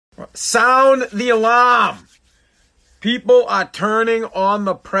Sound the alarm. People are turning on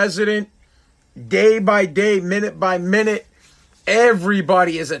the president day by day, minute by minute.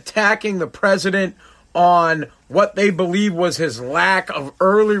 Everybody is attacking the president on what they believe was his lack of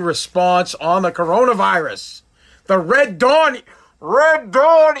early response on the coronavirus. The Red Dawn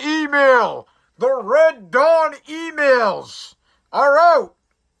email. The Red Dawn emails are out.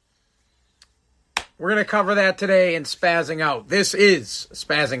 We're going to cover that today in Spazzing Out. This is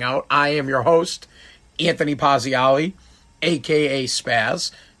Spazzing Out. I am your host, Anthony Pazziali, a.k.a.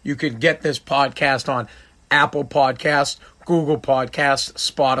 Spaz. You can get this podcast on Apple Podcasts, Google Podcasts,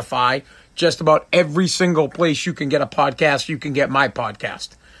 Spotify, just about every single place you can get a podcast, you can get my podcast.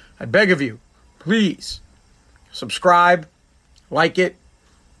 I beg of you, please subscribe, like it,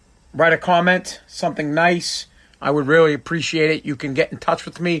 write a comment, something nice. I would really appreciate it. You can get in touch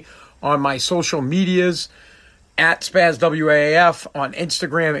with me on my social medias at SpazWAAF on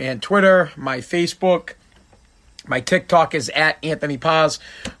Instagram and Twitter, my Facebook. My TikTok is at Anthony Paz,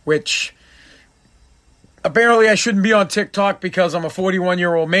 which apparently I shouldn't be on TikTok because I'm a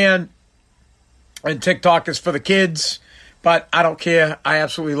 41-year-old man and TikTok is for the kids, but I don't care. I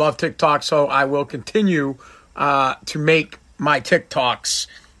absolutely love TikTok, so I will continue to make my TikToks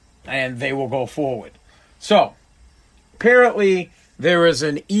and they will go forward. So, apparently there is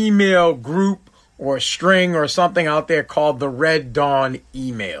an email group or string or something out there called the Red Dawn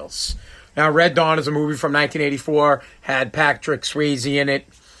emails. Now, Red Dawn is a movie from 1984, had Patrick Swayze in it,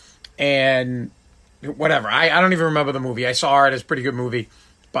 and whatever. I don't even remember the movie. I saw it. It's a pretty good movie,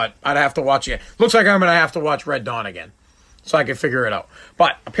 but I'd have to watch it. Looks like I'm going to have to watch Red Dawn again so I can figure it out.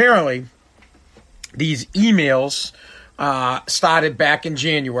 But apparently, these emails started back in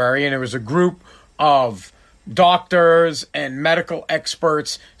January, and it was a group of doctors and medical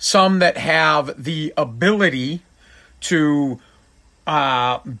experts, some that have the ability to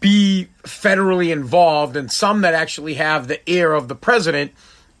be federally involved and some that actually have the ear of the president.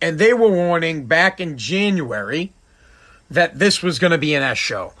 And they were warning back in January that this was going to be an S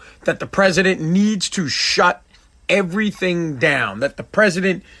show, that the president needs to shut everything down, that the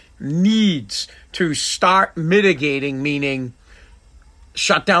president needs to start mitigating, meaning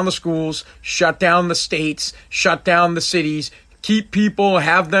shut down the schools, shut down the states, shut down the cities, keep people,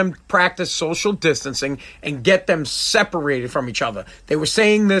 have them practice social distancing, and get them separated from each other. They were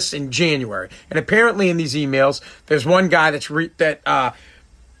saying this in January. And apparently in these emails, there's one guy that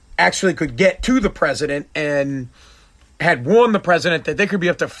actually could get to the president and had warned the president that there could be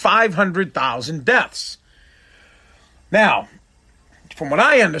up to 500,000 deaths. Now, from what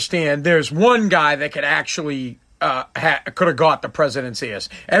I understand, there's one guy that could actually could have got the president's ears.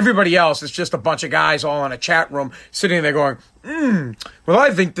 Everybody else is just a bunch of guys all in a chat room sitting there going, well,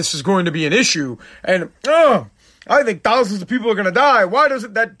 I think this is going to be an issue. And, I think thousands of people are going to die. Why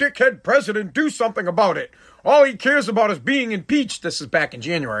doesn't that dickhead president do something about it? All he cares about is being impeached. This is back in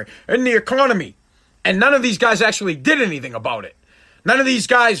January. And the economy. And none of these guys actually did anything about it. None of these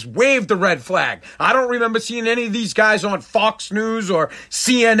guys waved the red flag. I don't remember seeing any of these guys on Fox News or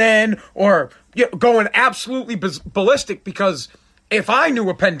CNN or going absolutely ballistic, because if I knew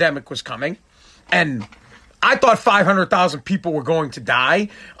a pandemic was coming and I thought 500,000 people were going to die,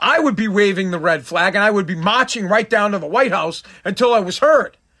 I would be waving the red flag and I would be marching right down to the White House until I was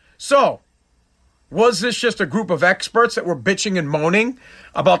heard. So, was this just a group of experts that were bitching and moaning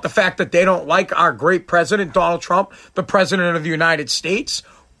about the fact that they don't like our great president, Donald Trump, the president of the United States?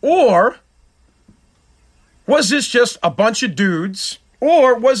 Or was this just a bunch of dudes?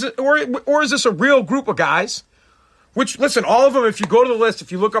 Or is this a real group of guys? Which, listen, all of them, if you go to the list,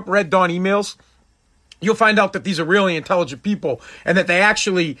 if you look up Red Dawn emails, you'll find out that these are really intelligent people and that they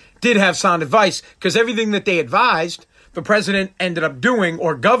actually did have sound advice, because everything that they advised, the president ended up doing,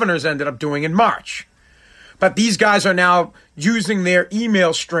 or governors ended up doing in March. But these guys are now using their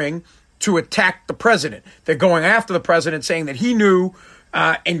email string to attack the president. They're going after the president, saying that he knew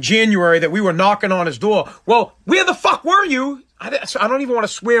in January that we were knocking on his door. Well, where the fuck were you? I don't even want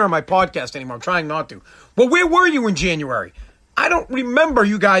to swear on my podcast anymore. I'm trying not to. Well, where were you in January? I don't remember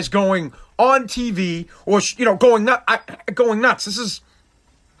you guys going on TV or, going nuts. This is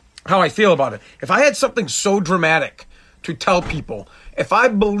how I feel about it. If I had something so dramatic to tell people, if I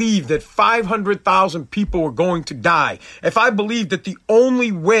believed that 500,000 people were going to die, if I believed that the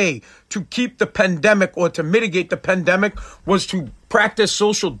only way to keep the pandemic or to mitigate the pandemic was to practice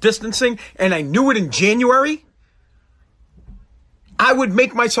social distancing, and I knew it in January, I would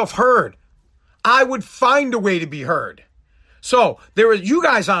make myself heard. I would find a way to be heard. So you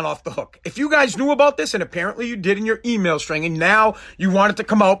guys aren't off the hook. If you guys knew about this, and apparently you did in your email string, and now you want it to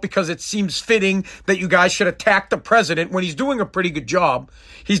come out because it seems fitting that you guys should attack the president when he's doing a pretty good job.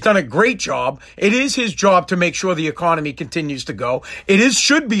 He's done a great job. It is his job to make sure the economy continues to go.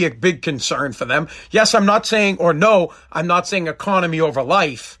 Should be a big concern for them. Yes, I'm not saying economy over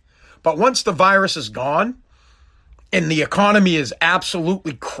life. But once the virus is gone and the economy is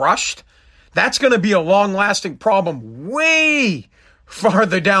absolutely crushed, that's going to be a long-lasting problem way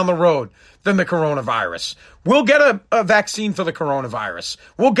farther down the road than the coronavirus. We'll get a vaccine for the coronavirus.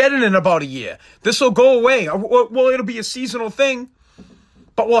 We'll get it in about a year. This will go away. Well, it'll be a seasonal thing,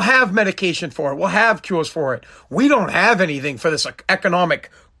 but we'll have medication for it. We'll have cures for it. We don't have anything for this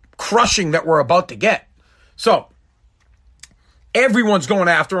economic crushing that we're about to get. So everyone's going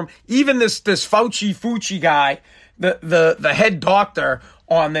after him. Even this Fauci guy, the head doctor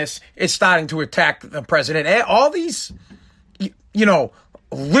on this, is starting to attack the president. And all these,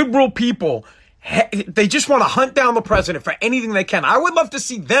 liberal people, they just want to hunt down the president for anything they can. I would love to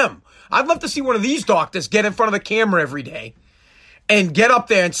see them. I'd love to see one of these doctors get in front of the camera every day and get up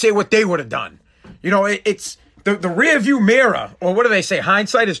there and say what they would have done. It's the rear view mirror, or what do they say?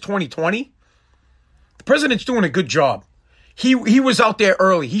 Hindsight is 2020. The president's doing a good job. He was out there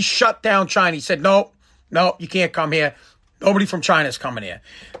early. He shut down China. He said, no, you can't come here. Nobody from China is coming here.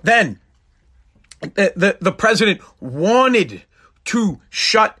 Then the president wanted to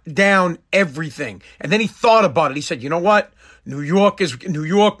shut down everything. And then he thought about it. He said, you know what? New York,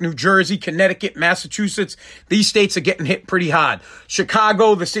 New Jersey, Connecticut, Massachusetts, these states are getting hit pretty hard.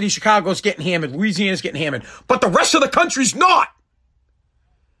 Chicago, the city of Chicago is getting hammered. Louisiana's getting hammered. But the rest of the country's not.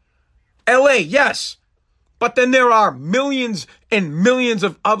 LA, yes. But then there are millions and millions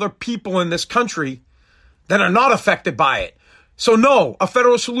of other people in this country that are not affected by it. So no, a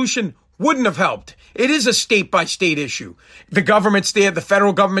federal solution wouldn't have helped. It is a state-by-state issue. The government's there, the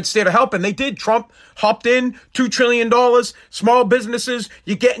federal government's there to help, and they did. Trump hopped in, $2 trillion, small businesses,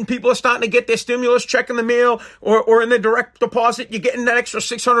 people are starting to get their stimulus check in the mail or in their direct deposit. You're getting that extra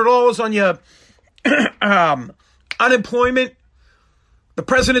 $600 on your unemployment. The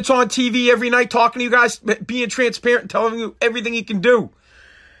president's on TV every night talking to you guys, being transparent, telling you everything he can do.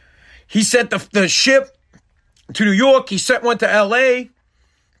 He sent the ship to New York. He sent one to LA.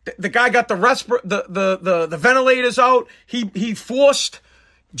 The guy got the ventilators out. He forced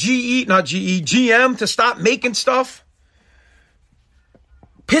GM to stop making stuff.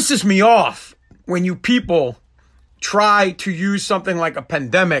 Pisses me off when you people try to use something like a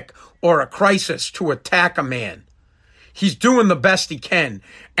pandemic or a crisis to attack a man. He's doing the best he can.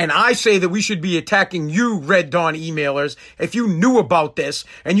 And I say that we should be attacking you, Red Dawn emailers, if you knew about this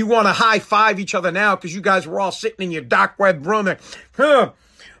and you want to high five each other now because you guys were all sitting in your dark web room and,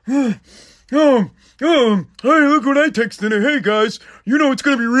 hey, look what I texted in. Hey, guys, it's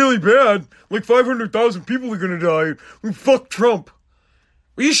going to be really bad. Like 500,000 people are going to die. Fuck Trump.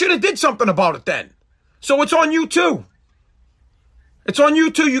 Well, you should have did something about it then. So it's on you, too. It's on you,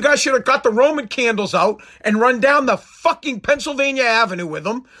 too. You guys should have got the Roman candles out and run down the fucking Pennsylvania Avenue with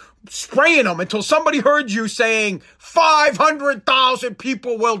them, spraying them until somebody heard you saying 500,000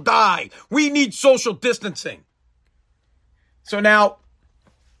 people will die. We need social distancing. So now,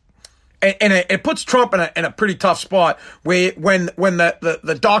 and it puts Trump in a pretty tough spot where when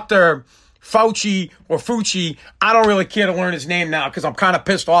the doctor Fauci or Fucci, I don't really care to learn his name now because I'm kind of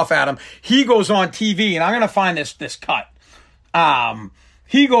pissed off at him. He goes on TV, and I'm going to find this cut.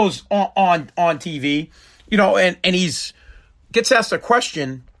 He goes on TV, and he's gets asked a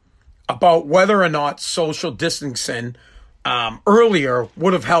question about whether or not social distancing earlier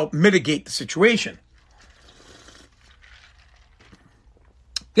would have helped mitigate the situation.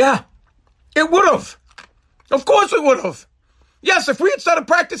 Yeah, it would have. Of course it would have. Yes, if we had started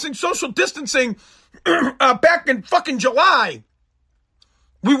practicing social distancing back in fucking July,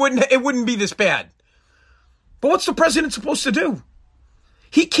 it wouldn't be this bad. But what's the president supposed to do?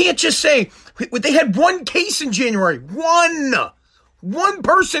 He can't just say, they had one case in January. One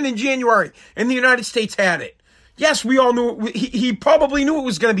person in January in the United States had it. Yes, we all knew it. He probably knew it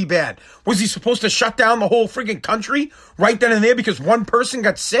was going to be bad. Was he supposed to shut down the whole friggin' country right then and there because one person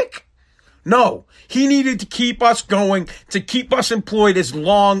got sick? No, he needed to keep us going, to keep us employed as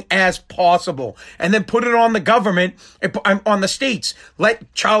long as possible, and then put it on the government, on the states.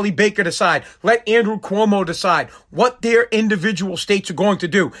 Let Charlie Baker decide. Let Andrew Cuomo decide what their individual states are going to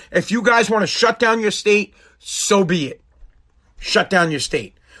do. If you guys want to shut down your state, so be it. Shut down your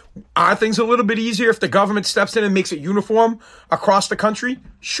state. Are things a little bit easier if the government steps in and makes it uniform across the country?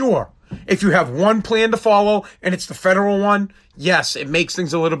 Sure. If you have one plan to follow and it's the federal one, Yes, it makes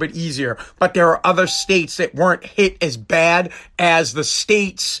things a little bit easier, but there are other states that weren't hit as bad as the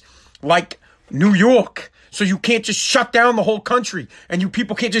states like New York. So you can't just shut down the whole country, and you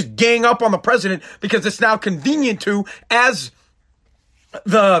people can't just gang up on the president because it's now convenient to, as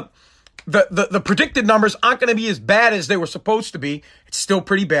the predicted numbers aren't going to be as bad as they were supposed to be. It's still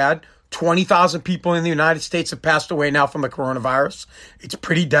pretty bad. 20,000 people in the United States have passed away now from the coronavirus. It's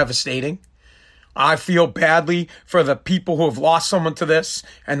pretty devastating. I feel badly for the people who have lost someone to this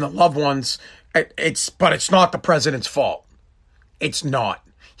and the loved ones. But it's not the president's fault. It's not.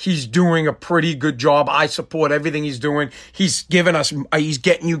 He's doing a pretty good job. I support everything he's doing. He's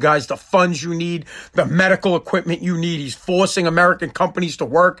getting you guys the funds you need, the medical equipment you need. He's forcing American companies to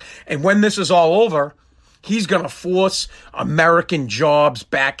work. And when this is all over, he's going to force American jobs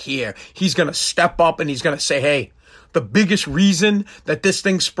back here. He's going to step up and he's going to say, hey, the biggest reason that this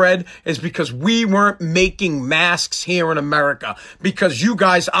thing spread is because we weren't making masks here in America, because you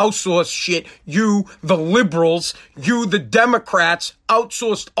guys outsourced shit. You, the liberals, you, the Democrats,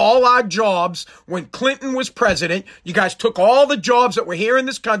 outsourced all our jobs when Clinton was president. You guys took all the jobs that were here in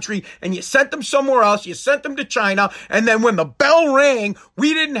this country and you sent them somewhere else. You sent them to China. And then when the bell rang,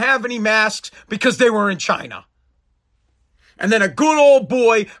 we didn't have any masks because they were in China. And then a good old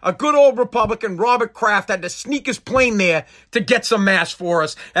boy, a good old Republican, Robert Kraft, had to sneak his plane there to get some masks for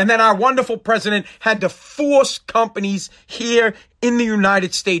us. And then our wonderful president had to force companies here in the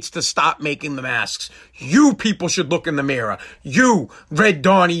United States to stop making the masks. You people should look in the mirror. You, Red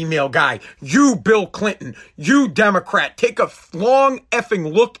Dawn email guy. You, Bill Clinton. You, Democrat. Take a long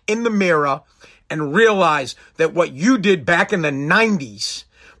effing look in the mirror and realize that what you did back in the 90s,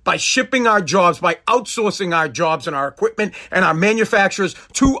 by shipping our jobs, by outsourcing our jobs and our equipment and our manufacturers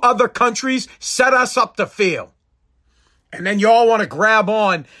to other countries, set us up to fail. And then y'all want to grab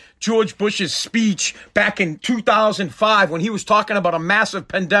on George Bush's speech back in 2005 when he was talking about a massive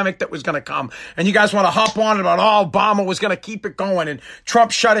pandemic that was going to come. And you guys want to hop on about, Obama was going to keep it going and Trump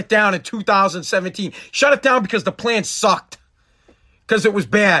shut it down in 2017. Shut it down because the plan sucked. Because it was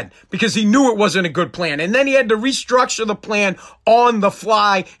bad, because he knew it wasn't a good plan. And then he had to restructure the plan on the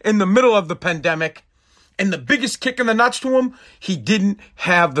fly in the middle of the pandemic. And the biggest kick in the nuts to him, he didn't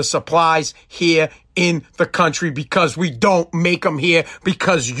have the supplies here in the country because we don't make them here,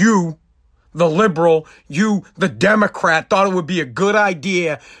 because you, the liberal, you, the Democrat, thought it would be a good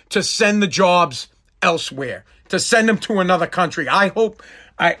idea to send the jobs elsewhere, to send them to another country. Mr.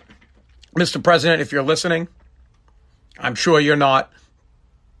 President, if you're listening, I'm sure you're not.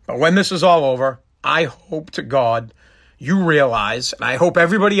 But when this is all over, I hope to God you realize, and I hope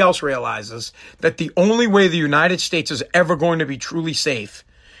everybody else realizes, that the only way the United States is ever going to be truly safe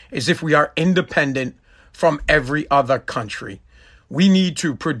is if we are independent from every other country. We need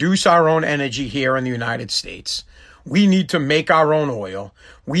to produce our own energy here in the United States. We need to make our own oil.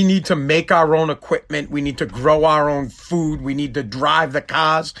 We need to make our own equipment. We need to grow our own food. We need to drive the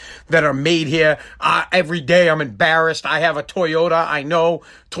cars that are made here. Every day I'm embarrassed. I have a Toyota. I know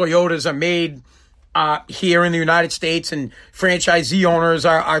Toyotas are made here in the United States, and franchisee owners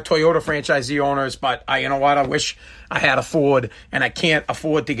are Toyota franchisee owners. But you know what? I wish I had a Ford, and I can't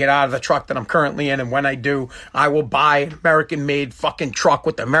afford to get out of the truck that I'm currently in. And when I do, I will buy an American-made fucking truck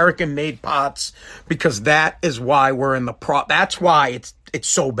with American-made parts, because that is why we're in the that's why it's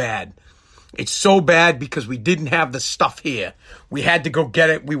so bad. It's so bad because we didn't have the stuff here. We had to go get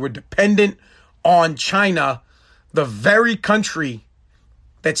it. We were dependent on China, the very country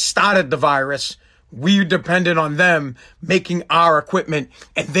that started the virus. We depended on them making our equipment,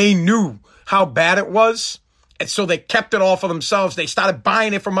 and they knew how bad it was. And so they kept it all for themselves. They started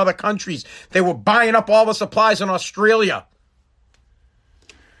buying it from other countries. They were buying up all the supplies in Australia.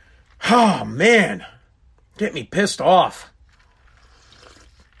 Oh, man. Get me pissed off.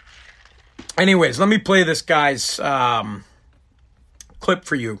 Anyways, let me play this guy's clip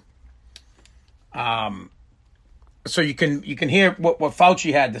for you. So you can hear what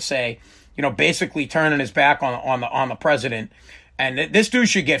Fauci had to say. You know, basically turning his back on the president. And this dude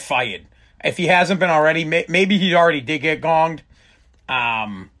should get fired. If he hasn't been already, maybe he already did get gonged.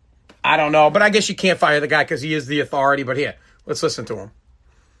 I don't know. But I guess you can't fire the guy because he is the authority. But here, let's listen to him.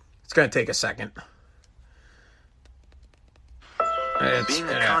 It's going to take a second. All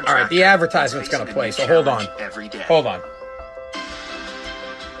right, the advertisement's going to play, so hold on. Hold on.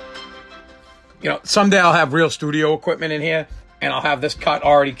 You know, someday I'll have real studio equipment in here, and I'll have this cut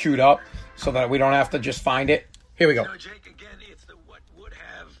already queued up so that we don't have to just find it. Here we go. No, Jake, again, it's the what would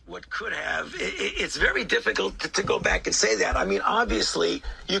have, what could have. It's very difficult to go back and say that. I mean, obviously,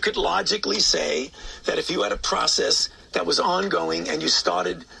 you could logically say that if you had a process that was ongoing and you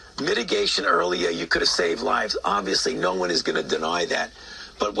started mitigation earlier, you could have saved lives. Obviously, no one is going to deny that.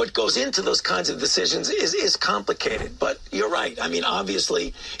 But what goes into those kinds of decisions is complicated. But you're right. I mean,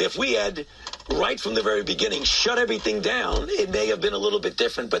 obviously, if we had, right from the very beginning, shut everything down, it may have been a little bit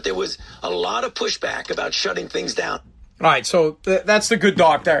different. But there was a lot of pushback about shutting things down. All right, so that's the good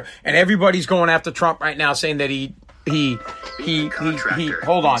doctor. And everybody's going after Trump right now, saying that he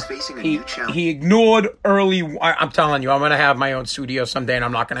hold on. He ignored early. I'm telling you, I'm going to have my own studio someday, and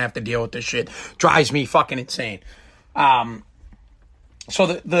I'm not going to have to deal with this shit. Drives me fucking insane. So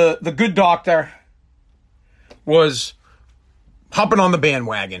the good doctor was hopping on the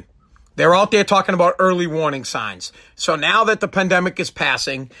bandwagon. They're out there talking about early warning signs. So now that the pandemic is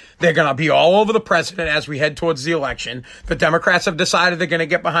passing, they're going to be all over the president as we head towards the election. The Democrats have decided they're going to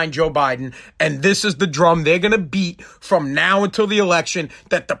get behind Joe Biden. And this is the drum they're going to beat from now until the election,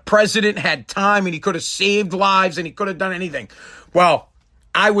 that the president had time and he could have saved lives and he could have done anything. Well,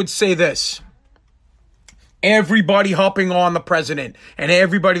 I would say this. Everybody hopping on the president and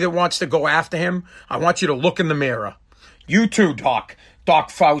everybody that wants to go after him, I want you to look in the mirror. You too, Doc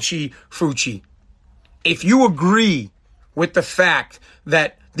Fauci. If you agree with the fact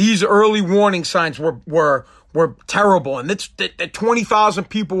that these early warning signs were terrible and that 20,000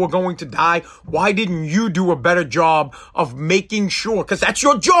 people were going to die, why didn't you do a better job of making sure, because that's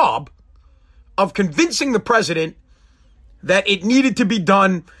your job, of convincing the president that it needed to be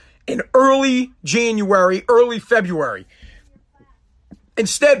done in early January, early February?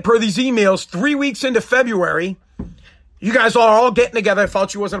 Instead, per these emails, 3 weeks into February, you guys are all getting together.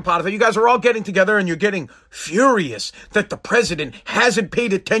 Fauci wasn't a part of it. You guys are all getting together and you're getting furious that the president hasn't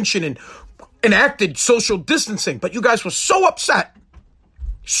paid attention and enacted social distancing. But you guys were so upset,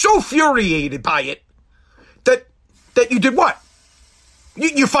 so infuriated by it, that you did what?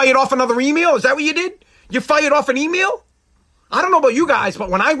 You fired off another email? Is that what you did? You fired off an email? I don't know about you guys,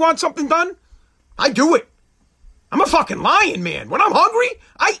 but when I want something done, I do it. I'm a fucking lion, man. When I'm hungry,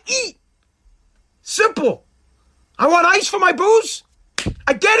 I eat. Simple. I want ice for my booze?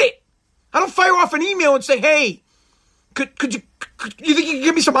 I get it. I don't fire off an email and say, hey, could you think you can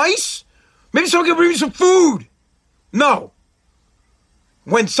give me some ice? Maybe someone can bring me some food. No.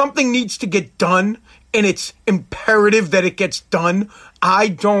 When something needs to get done and it's imperative that it gets done, I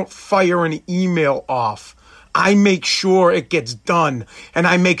don't fire an email off. I make sure it gets done and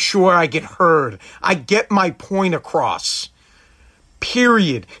I make sure I get heard. I get my point across.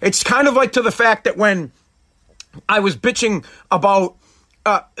 Period. It's kind of like to the fact that when I was bitching about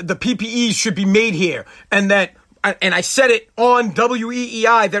the PPEs should be made here, and I said it on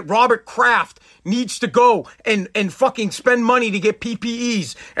WEEI that Robert Kraft needs to go and fucking spend money to get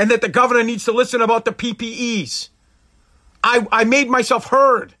PPEs, and that the governor needs to listen about the PPEs. I made myself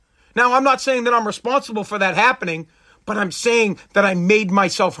heard. Now, I'm not saying that I'm responsible for that happening, but I'm saying that I made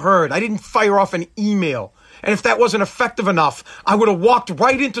myself heard. I didn't fire off an email. And if that wasn't effective enough, I would have walked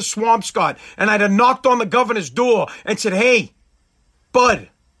right into Swampscott and I'd have knocked on the governor's door and said, hey, bud,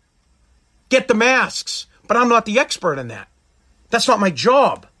 get the masks. But I'm not the expert in that. That's not my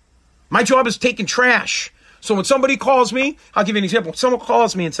job. My job is taking trash. So when somebody calls me, I'll give you an example. When someone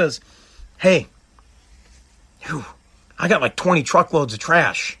calls me and says, hey, I got like 20 truckloads of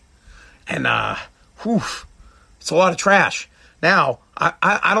trash. And, it's a lot of trash. Now,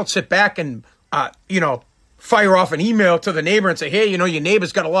 I don't sit back and, fire off an email to the neighbor and say, hey, your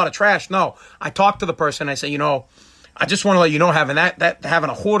neighbor's got a lot of trash. No, I talk to the person. I say, I just want to let you know having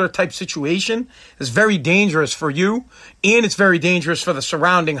a hoarder type situation is very dangerous for you. And it's very dangerous for the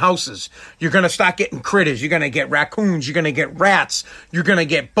surrounding houses. You're going to start getting critters. You're going to get raccoons. You're going to get rats. You're going to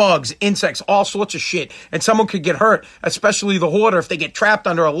get bugs, insects, all sorts of shit. And someone could get hurt, especially the hoarder, if they get trapped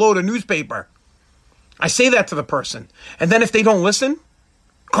under a load of newspaper. I say that to the person. And then if they don't listen,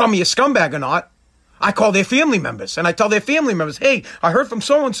 call me a scumbag or not, I call their family members and I tell their family members, hey, I heard from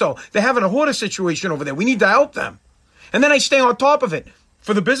so-and-so. They're having a hoarder situation over there. We need to help them. And then I stay on top of it.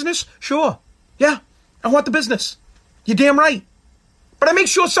 For the business? Sure. Yeah, I want the business. You're damn right. But I make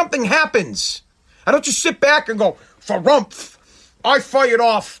sure something happens. I don't just sit back and go, for rumph, I fired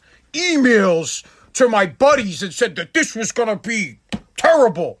off emails to my buddies and said that this was going to be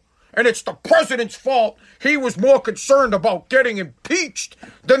terrible. And it's the president's fault. He was more concerned about getting impeached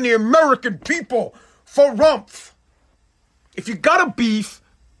than the American people. For rumph. If you got a beef,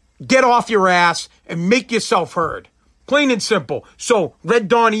 get off your ass and make yourself heard. Plain and simple. So, Red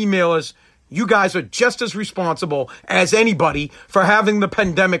Dawn emailers, you guys are just as responsible as anybody for having the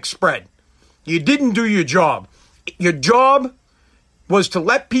pandemic spread. You didn't do your job. Your job was to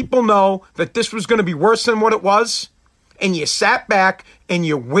let people know that this was going to be worse than what it was. And you sat back and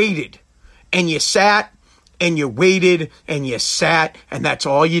you waited. And you sat and you waited and you sat, and that's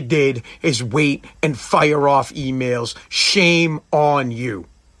all you did is wait and fire off emails. Shame on you.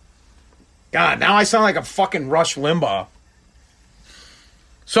 God, now I sound like a fucking Rush Limbaugh.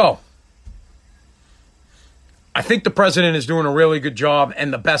 So, I think the president is doing a really good job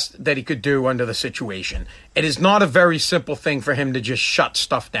and the best that he could do under the situation. It is not a very simple thing for him to just shut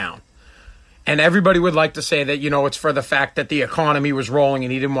stuff down. And everybody would like to say that, it's for the fact that the economy was rolling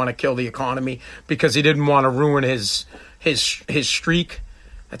and he didn't want to kill the economy because he didn't want to ruin his streak.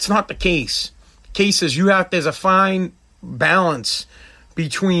 That's not the case. The case is there's a fine balance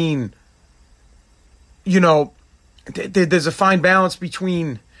between, there's a fine balance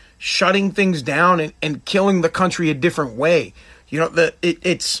between shutting things down and killing the country a different way.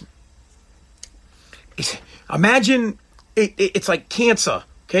 Imagine it's like cancer.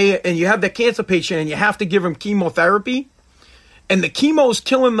 Okay, and you have that cancer patient and you have to give him chemotherapy. And the chemo is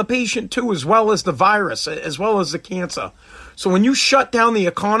killing the patient too, as well as the virus, as well as the cancer. So when you shut down the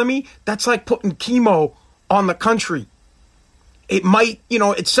economy, that's like putting chemo on the country. It might,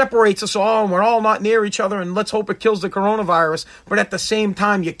 it separates us all and we're all not near each other and let's hope it kills the coronavirus. But at the same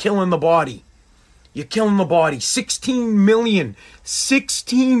time, you're killing the body. You're killing the body. 16 million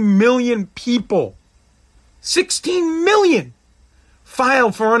people. 16 million.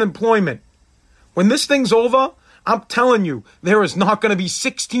 Filed for unemployment. When this thing's over, I'm telling you, there is not going to be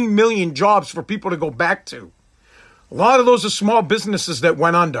 16 million jobs for people to go back to. A lot of those are small businesses that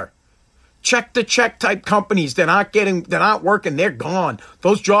went under. Check to check type companies they're not working, they're gone.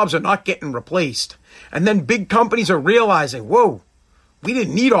 Those jobs are not getting replaced. And then big companies are realizing, whoa, we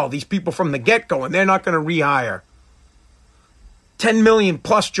didn't need all these people from the get-go and they're not going to rehire. 10 million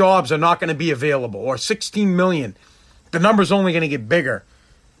plus jobs are not going to be available, or 16 million. The number's only going to get bigger.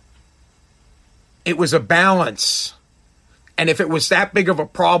 It was a balance. And if it was that big of a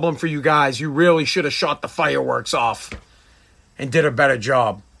problem for you guys, you really should have shot the fireworks off and did a better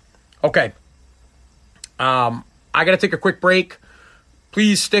job. Okay. I got to take a quick break.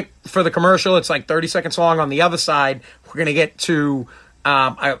 Please stick for the commercial. It's like 30 seconds long. On the other side, we're going to get to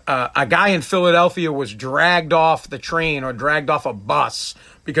a guy in Philadelphia was dragged off the train or dragged off a bus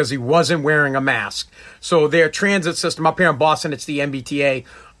because he wasn't wearing a mask. So their transit system up here in Boston, it's the MBTA.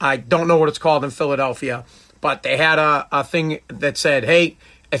 I don't know what it's called in Philadelphia, but they had a thing that said, hey,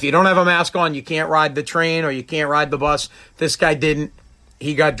 if you don't have a mask on, you can't ride the train or you can't ride the bus. This guy didn't.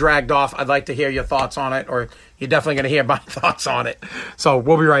 He got dragged off. I'd like to hear your thoughts on it, or you're definitely going to hear my thoughts on it. So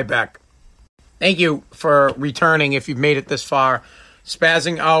we'll be right back. Thank you for returning if you've made it this far.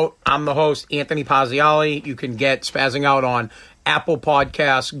 Spazzing Out, I'm the host, Anthony Paziali. You can get Spazzing Out on Apple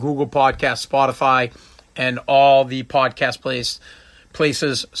Podcasts, Google Podcasts, Spotify, and all the podcast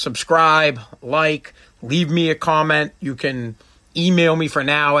places. Subscribe, like, leave me a comment. You can email me for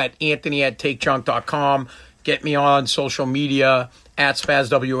now at anthony@takejunk.com. Get me on social media at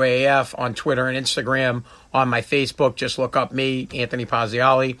SpazWAF on Twitter and Instagram. On my Facebook, just look up me, Anthony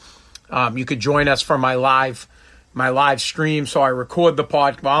Paziali. You could join us for my live stream. So I record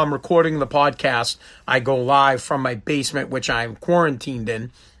while I'm recording the podcast, I go live from my basement, which I'm quarantined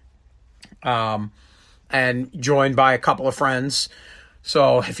in, and joined by a couple of friends.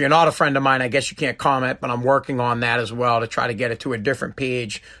 So if you're not a friend of mine, I guess you can't comment, but I'm working on that as well to try to get it to a different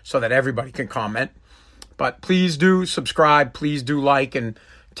page so that everybody can comment. But please do subscribe, please do like, and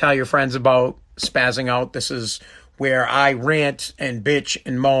tell your friends about Spazzing Out. This is where I rant and bitch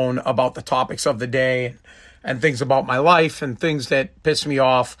and moan about the topics of the day and things about my life and things that piss me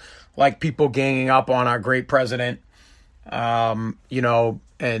off, like people ganging up on our great president, and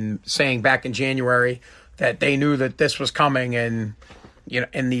saying back in January that they knew that this was coming, and,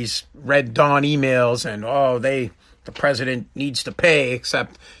 in these Red Dawn emails, and, the president needs to pay,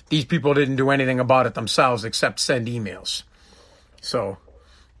 except these people didn't do anything about it themselves except send emails. So,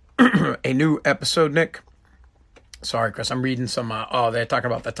 a new episode, Nick. Sorry, Chris, I'm reading some, they're talking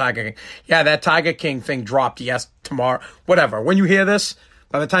about the Tiger King. Yeah, that Tiger King thing dropped, tomorrow. Whatever. When you hear this,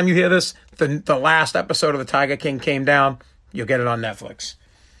 by the time you hear this, the last episode of the Tiger King came down. You'll get it on Netflix.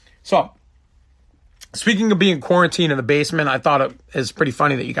 So, speaking of being quarantined in the basement, I thought it is pretty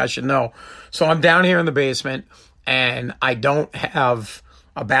funny that you guys should know. So I'm down here in the basement, and I don't have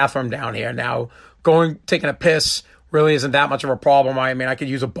a bathroom down here. Now, taking a piss really isn't that much of a problem. I mean, I could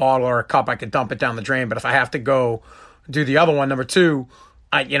use a bottle or a cup. I could dump it down the drain. But if I have to go do the other one, number two,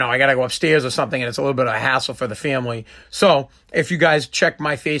 I got to go upstairs or something, and it's a little bit of a hassle for the family. So if you guys check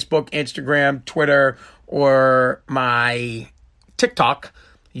my Facebook, Instagram, Twitter, or my TikTok,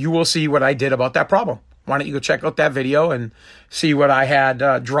 you will see what I did about that problem. Why don't you go check out that video and see what I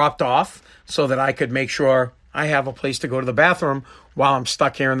had dropped off so that I could make sure I have a place to go to the bathroom while I'm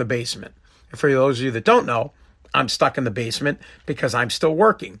stuck here in the basement. And for those of you that don't know, I'm stuck in the basement because I'm still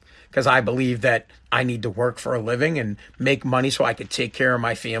working, because I believe that I need to work for a living and make money so I can take care of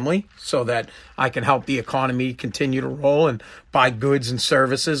my family, so that I can help the economy continue to roll and buy goods and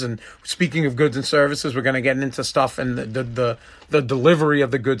services. And speaking of goods and services, we're going to get into stuff and the delivery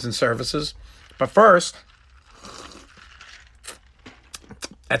of the goods and services. But first,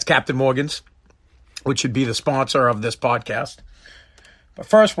 that's Captain Morgan's, which should be the sponsor of this podcast. But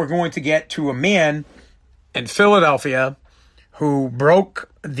first, we're going to get to a man in Philadelphia who broke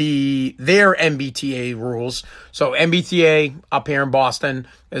their MBTA rules. So MBTA up here in Boston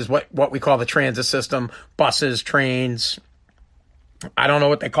is what we call the transit system, buses, trains. I don't know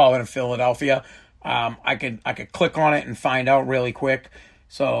what they call it in Philadelphia. I could click on it and find out really quick.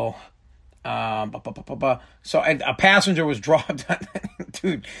 So, and a passenger was dropped.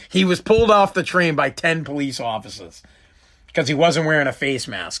 Dude, he was pulled off the train by 10 police officers because he wasn't wearing a face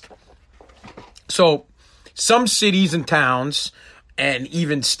mask. So some cities and towns and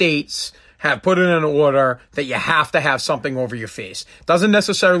even states have put in an order that you have to have something over your face. Doesn't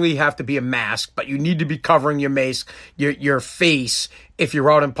necessarily have to be a mask, but you need to be covering your face if you're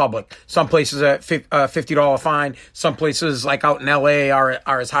out in public. Some places are $50 fine. Some places, like out in LA,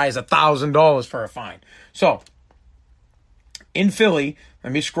 are as high as $1,000 for a fine. So in Philly,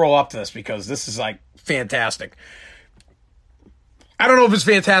 let me scroll up to this because this is like fantastic. I don't know if it's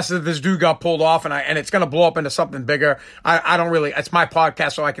fantastic that this dude got pulled off and it's going to blow up into something bigger. I don't really, it's my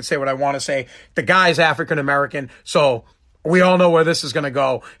podcast, so I can say what I want to say. The guy's African-American, so we all know where this is going to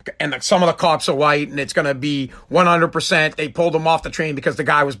go. And some of the cops are white, and it's going to be 100%. They pulled him off the train because the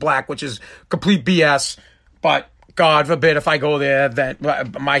guy was black, which is complete BS. But God forbid if I go there, that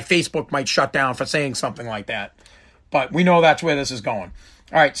my Facebook might shut down for saying something like that. But we know that's where this is going.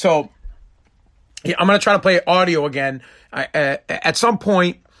 All right, so I'm going to try to play audio again. At some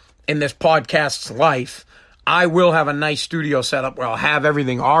point in this podcast's life, I will have a nice studio set up where I'll have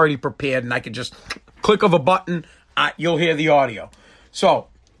everything already prepared and I can just click of a button, you'll hear the audio. So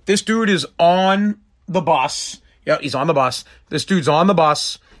this dude is on the bus. Yeah, he's on the bus. This dude's on the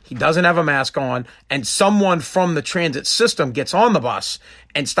bus. He doesn't have a mask on, and someone from the transit system gets on the bus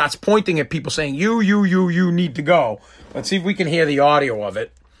and starts pointing at people saying, you need to go. Let's see if we can hear the audio of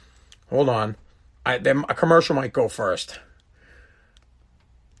it. Hold on. A commercial might go first.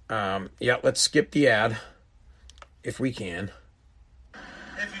 Let's skip the ad if we can.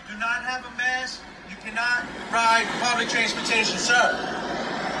 If you do not have a mask, you cannot ride public transportation, sir.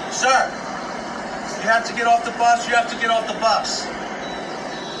 Sir, you have to get off the bus. You have to get off the bus.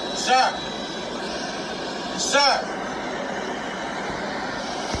 Sir. Sir.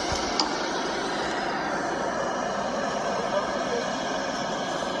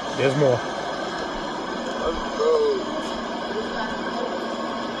 There's more.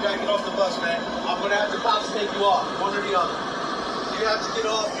 You gotta get off the bus, man. I'm gonna have the cops take you off, one or the other. You have to get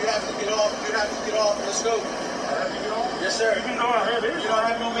off, you have to get off, you have to get off. Let's go. I have to get off? Yes, sir. Even though I have it. You don't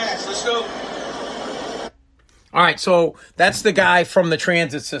have no mask. Let's go. All right, so that's the guy from the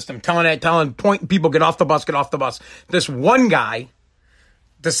transit system pointing people, get off the bus, get off the bus. This one guy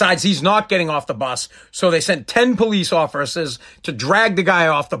decides he's not getting off the bus, so they sent 10 police officers to drag the guy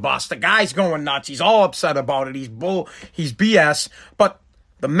off the bus. The guy's going nuts. He's all upset about it. He's BS. But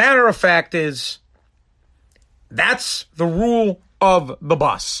the matter of fact is, that's the rule of the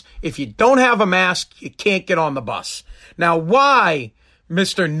bus. If you don't have a mask, you can't get on the bus. Now, why,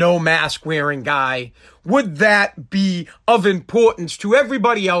 Mr. No Mask Wearing Guy, would that be of importance to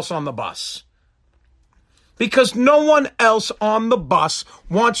everybody else on the bus? Because no one else on the bus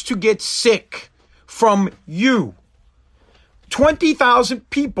wants to get sick from you. 20,000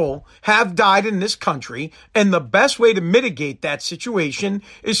 people have died in this country, and the best way to mitigate that situation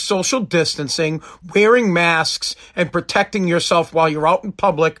is social distancing, wearing masks, and protecting yourself while you're out in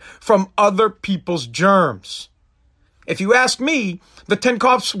public from other people's germs. If you ask me, the 10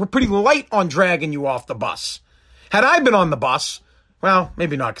 cops were pretty light on dragging you off the bus. Had I been on the bus, well,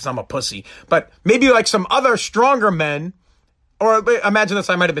 maybe not because I'm a pussy, but maybe like some other stronger men, or imagine this,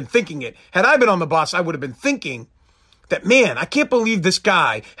 I might have been thinking it. Had I been on the bus, I would have been thinking that, man, I can't believe this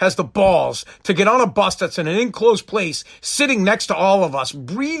guy has the balls to get on a bus that's in an enclosed place, sitting next to all of us,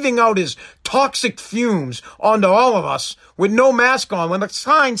 breathing out his toxic fumes onto all of us with no mask on, when the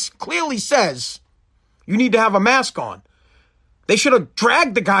sign clearly says you need to have a mask on. They should have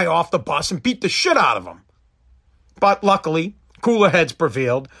dragged the guy off the bus and beat the shit out of him. But luckily, cooler heads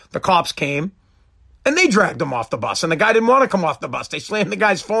prevailed. The cops came, and they dragged him off the bus. And the guy didn't want to come off the bus. They slammed the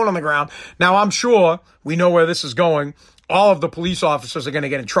guy's phone on the ground. Now, I'm sure we know where this is going. All of the police officers are going to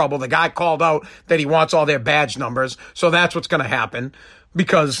get in trouble. The guy called out that he wants all their badge numbers. So that's what's going to happen.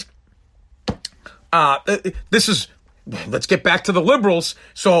 Because Let's get back to the liberals.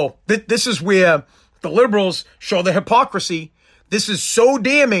 So this is where the liberals show the hypocrisy. This is so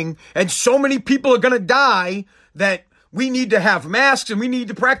damning, and so many people are going to die that we need to have masks and we need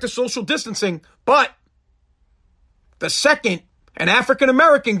to practice social distancing. But the second an African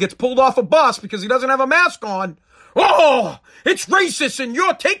American gets pulled off a bus because he doesn't have a mask on, oh, it's racist and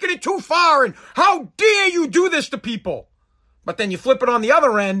you're taking it too far and how dare you do this to people? But then you flip it on the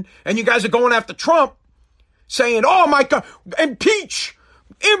other end and you guys are going after Trump saying, oh my God, impeach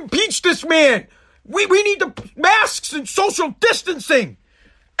this man. We need the masks and social distancing.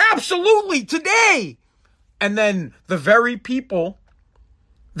 Absolutely, today. And then the very people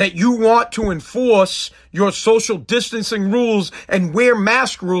that you want to enforce your social distancing rules and wear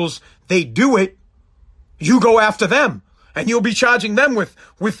mask rules, they do it. You go after them. And you'll be charging them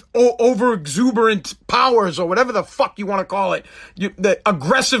with over exuberant powers or whatever the fuck you want to call it. The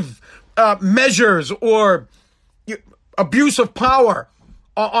aggressive measures or abuse of power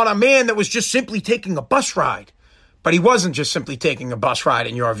on a man that was just simply taking a bus ride. But he wasn't just simply taking a bus ride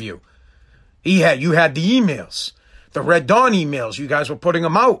in your view. You had the emails, the Red Dawn emails. You guys were putting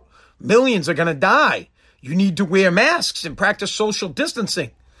them out. Millions are going to die. You need to wear masks and practice social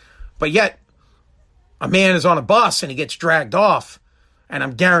distancing. But yet, a man is on a bus and he gets dragged off. And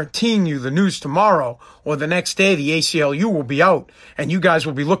I'm guaranteeing you the news tomorrow or the next day, the ACLU will be out and you guys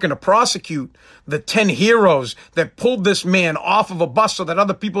will be looking to prosecute the 10 heroes that pulled this man off of a bus so that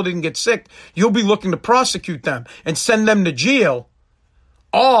other people didn't get sick. You'll be looking to prosecute them and send them to jail,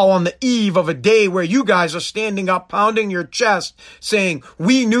 all on the eve of a day where you guys are standing up, pounding your chest, saying,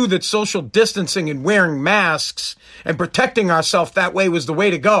 we knew that social distancing and wearing masks and protecting ourselves that way was the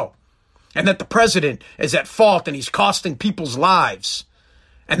way to go. And that the president is at fault and he's costing people's lives.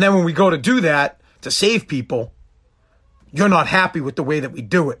 And then when we go to do that, to save people, you're not happy with the way that we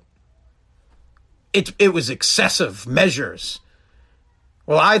do it. It was excessive measures.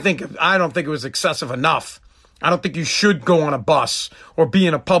 Well, I don't think it was excessive enough. I don't think you should go on a bus or be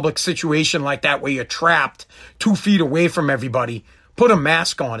in a public situation like that where you're trapped 2 feet away from everybody. Put a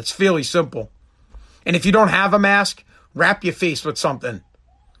mask on. It's fairly simple. And if you don't have a mask, wrap your face with something.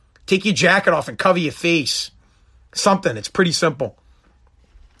 Take your jacket off and cover your face. Something. It's pretty simple.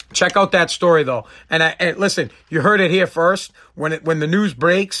 Check out that story, though. And listen, you heard it here first. When the news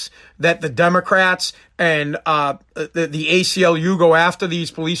breaks that the Democrats and the ACLU go after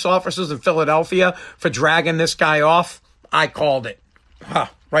these police officers in Philadelphia for dragging this guy off, I called it.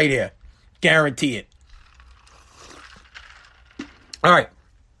 Right here. Guarantee it. All right.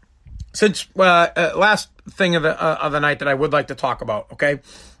 Since last thing of the night that I would like to talk about, okay,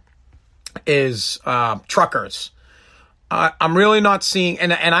 is truckers. I'm really not seeing,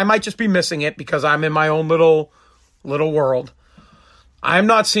 and I might just be missing it because I'm in my own little world. I'm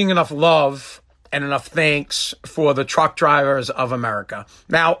not seeing enough love and enough thanks for the truck drivers of America.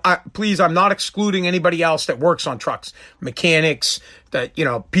 Now, please, I'm not excluding anybody else that works on trucks, mechanics,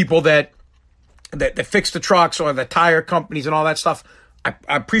 people that fix the trucks or the tire companies and all that stuff. I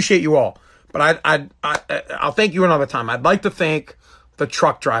appreciate you all, but I'll thank you another time. I'd like to thank the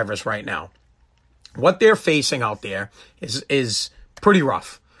truck drivers right now. What they're facing out there is pretty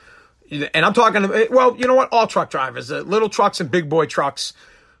rough. And I'm talking, well, you know what? All truck drivers, little trucks and big boy trucks,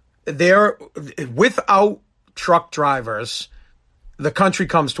 without truck drivers, the country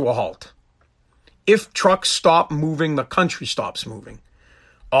comes to a halt. If trucks stop moving, the country stops moving.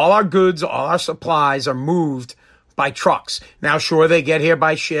 All our goods, all our supplies are moved by trucks. Now, sure, they get here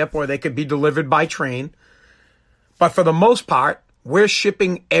by ship or they could be delivered by train. But for the most part, we're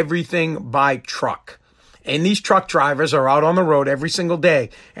shipping everything by truck. And these truck drivers are out on the road every single day.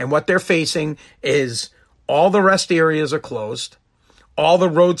 And what they're facing is all the rest areas are closed. All the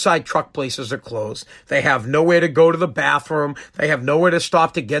roadside truck places are closed. They have nowhere to go to the bathroom. They have nowhere to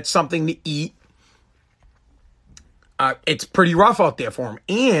stop to get something to eat. It's pretty rough out there for them.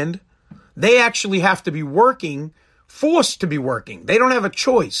 And they actually have to be working, forced to be working. They don't have a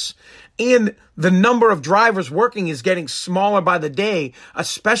choice. And the number of drivers working is getting smaller by the day,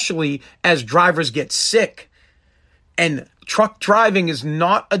 especially as drivers get sick. And truck driving is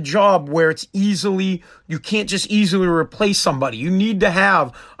not a job where you can't just easily replace somebody. You need to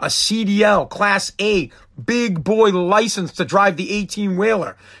have a CDL, Class A, big boy license to drive the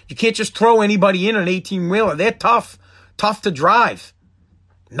 18-wheeler. You can't just throw anybody in an 18-wheeler. They're tough to drive.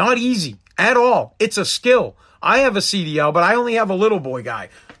 Not easy at all. It's a skill. I have a CDL, but I only have a little boy guy.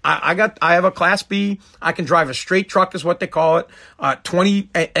 I have a Class B. I can drive a straight truck is what they call it.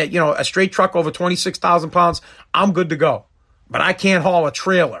 A straight truck over 26,000 pounds. I'm good to go, but I can't haul a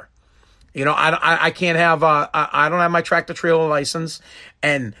trailer. I can't have, I don't have my tractor trailer license.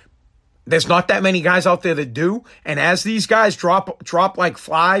 And There's not that many guys out there that do. And as these guys drop like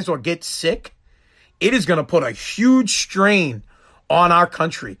flies or get sick, it is going to put a huge strain on our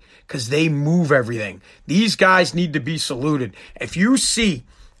country because they move everything. These guys need to be saluted. If you see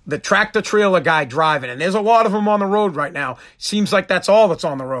the tractor trailer guy driving, and there's a lot of them on the road right now, seems like that's all that's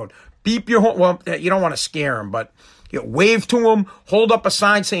on the road. Beep your horn. Well, you don't want to scare them, but wave to them, hold up a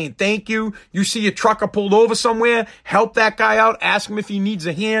sign saying thank you. You see a trucker pulled over somewhere, help that guy out, ask him if he needs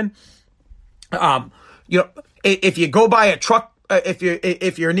a hand. If you go by a truck,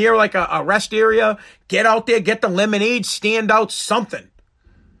 if you're near like a rest area, get out there, get the lemonade, stand out, something.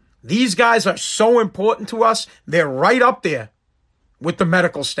 These guys are so important to us. They're right up there with the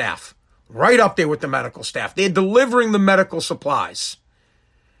medical staff. Right up there with the medical staff. They're delivering the medical supplies.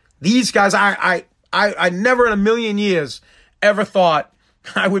 These guys, I never in a million years ever thought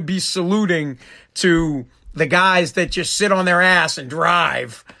I would be saluting to the guys that just sit on their ass and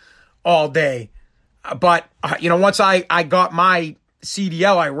drive all day. But, once I got my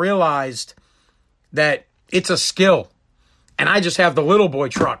CDL, I realized that it's a skill. And I just have the little boy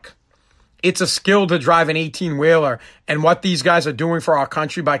truck. It's a skill to drive an 18-wheeler. And what these guys are doing for our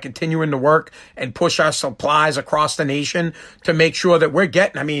country by continuing to work and push our supplies across the nation to make sure that we're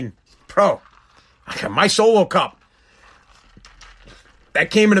getting, my Solo Cup,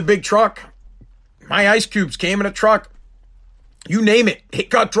 that came in a big truck. My ice cubes came in a truck. You name it. It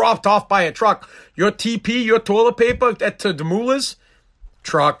got dropped off by a truck. Your TP, your toilet paper at Demoulas,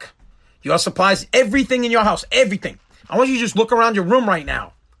 truck. Your supplies, everything in your house, everything. I want you to just look around your room right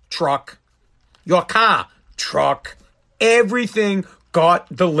now. Truck. Your car, truck. Everything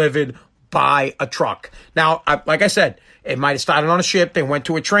got delivered by a truck. Now, like I said, it might have started on a ship, they went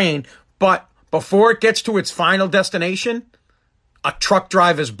to a train, but before it gets to its final destination, a truck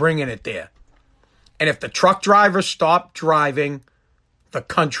driver's bringing it there. And if the truck drivers stop driving, the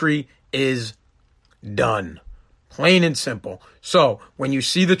country is done. Plain and simple. So when you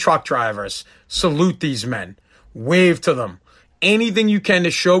see the truck drivers, salute these men. Wave to them. Anything you can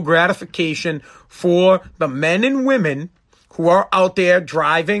to show gratification for the men and women who are out there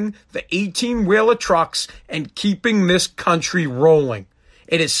driving the 18-wheeler trucks and keeping this country rolling.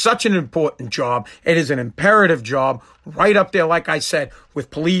 It is such an important job. It is an imperative job right up there, like I said,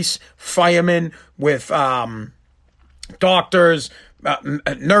 with police, firemen, with doctors,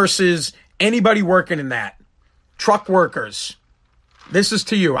 nurses, anybody working in that. Truck workers. This is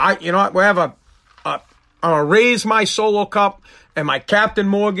to you. We have I'm going to raise my Solo Cup and my Captain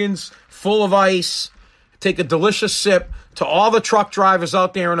Morgan's full of ice. Take a delicious sip to all the truck drivers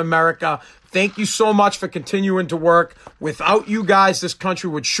out there in America. Thank you so much for continuing to work. Without you guys, this country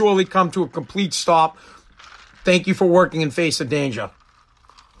would surely come to a complete stop. Thank you for working in face of danger.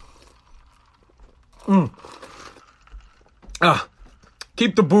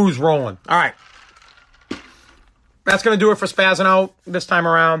 Keep the booze rolling. All right. That's going to do it for Spazzing Out this time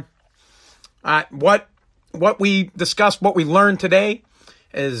around. What we discussed, what we learned today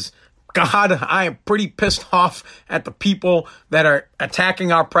is, God, I am pretty pissed off at the people that are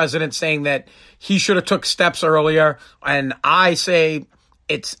attacking our president, saying that he should have took steps earlier. And I say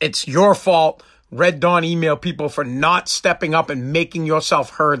it's your fault, Red Dawn email people, for not stepping up and making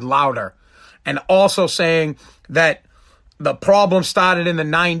yourself heard louder. And also saying that the problem started in the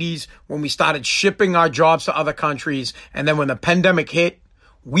 90s when we started shipping our jobs to other countries. And then when the pandemic hit,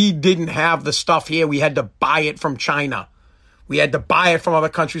 we didn't have the stuff here. We had to buy it from China. We had to buy it from other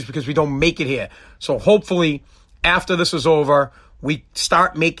countries because we don't make it here. So hopefully, after this is over, we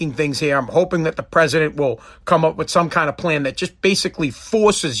start making things here. I'm hoping that the president will come up with some kind of plan that just basically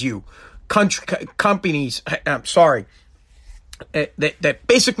forces you, companies, that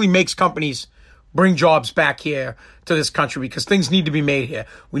basically makes companies bring jobs back here to this country, because things need to be made here.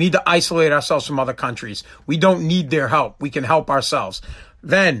 We need to isolate ourselves from other countries. We don't need their help. We can help ourselves.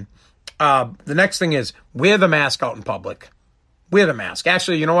 Then the next thing is, wear the mask out in public. Wear the mask.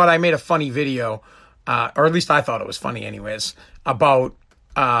 Actually, you know what? I made a funny video, or at least I thought it was funny anyways, about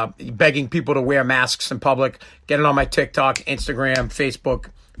begging people to wear masks in public. Get it on my TikTok, Instagram, Facebook.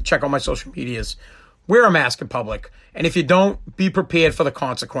 Check out my social medias. Wear a mask in public. And if you don't, be prepared for the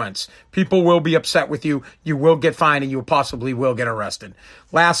consequence. People will be upset with you. You will get fined, and you possibly will get arrested.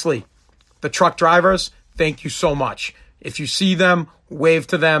 Lastly, the truck drivers, thank you so much. If you see them, wave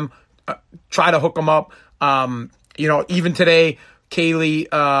to them. Try to hook them up. Even today, Kaylee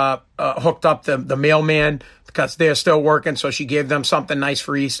hooked up the mailman because they're still working, so she gave them something nice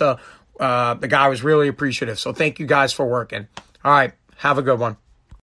for Easter. The guy was really appreciative. So thank you guys for working. All right, have a good one.